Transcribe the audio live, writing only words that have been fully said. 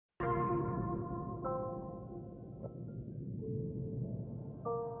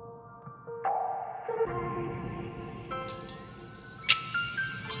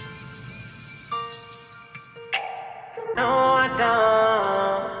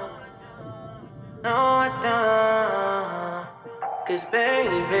'Cause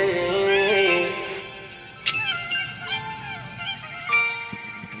baby,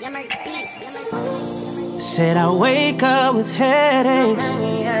 said I wake up with headaches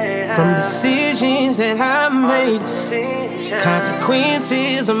from decisions that I made,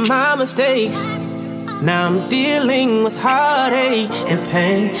 consequences of my mistakes. Now I'm dealing with heartache and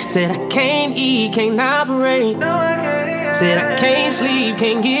pain. Said I can't eat, can't operate. Said I can't sleep,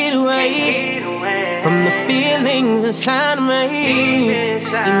 can't get away from the feelings inside of me.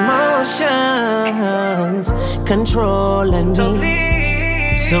 Emotions controlling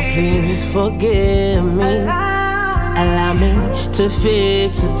me. So please forgive me. Allow me to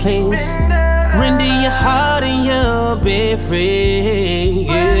fix it, please. Render your heart and you'll be free,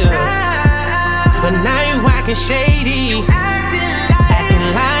 yeah. But now you acting shady, acting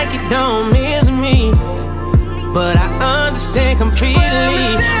like you don't miss me. But I understand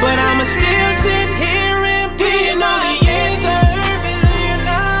completely. But I'ma still sit here and do you know the answer?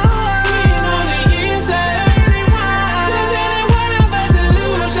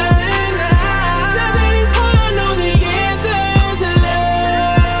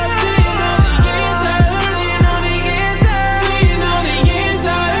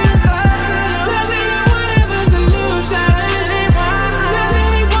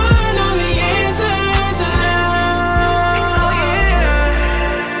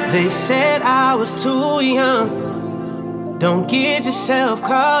 They said I was too young, don't get yourself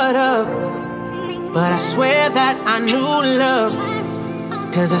caught up. But I swear that I knew love,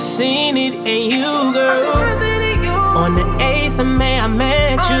 'cause I seen it in you, girl. On the 8th of May I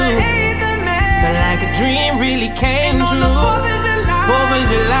met you. Felt like a dream really came true. 4th of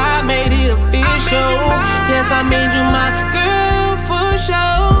July made it official. Yes, I made you my girl for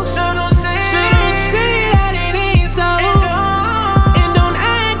sure.